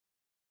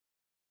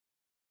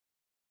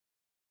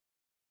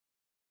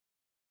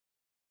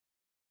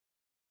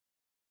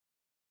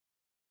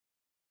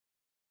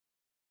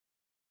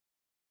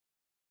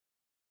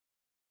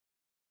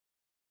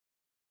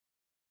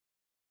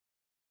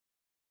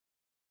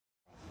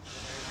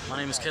My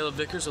name is Caleb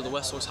Vickers with the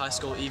West Wilkes High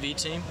School EV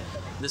team.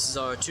 This is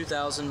our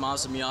 2000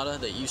 Mazda Miata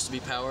that used to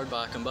be powered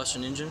by a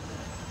combustion engine,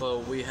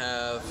 but we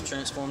have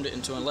transformed it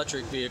into an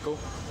electric vehicle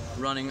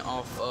running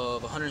off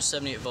of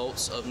 178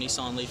 volts of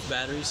Nissan Leaf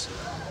batteries.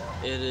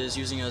 It is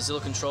using a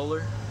Zilla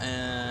controller,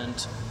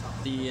 and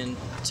the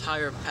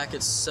entire pack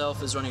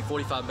itself is running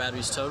 45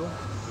 batteries total,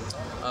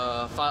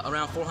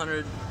 around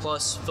 400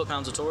 plus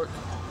foot-pounds of torque,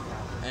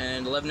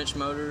 and 11-inch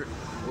motor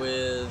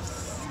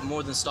with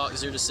more than stock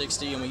 0 to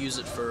 60, and we use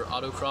it for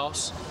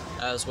autocross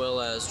as well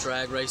as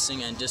drag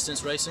racing and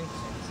distance racing.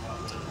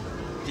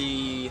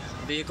 The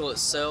vehicle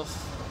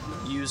itself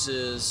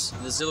uses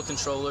the Zilla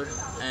controller,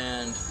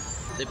 and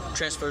it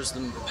transfers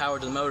the power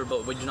to the motor,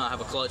 but we do not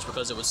have a clutch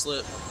because it would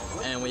slip,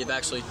 and we have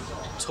actually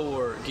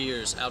tore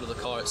gears out of the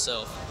car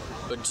itself,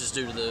 but just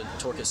due to the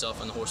torque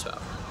itself and the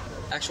horsepower.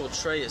 Actual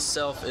tray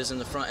itself is in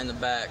the front and the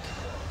back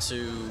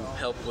to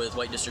help with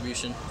weight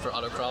distribution for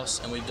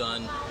autocross, and we've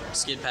done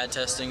skid pad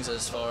testings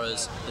as far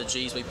as the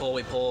G's we pull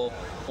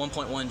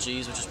 1.1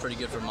 G's, which is pretty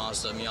good for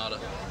Mazda Miata,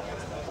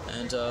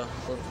 and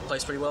we're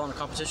placed pretty well in the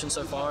competition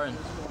so far, and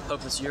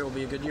hope this year will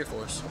be a good year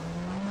for us.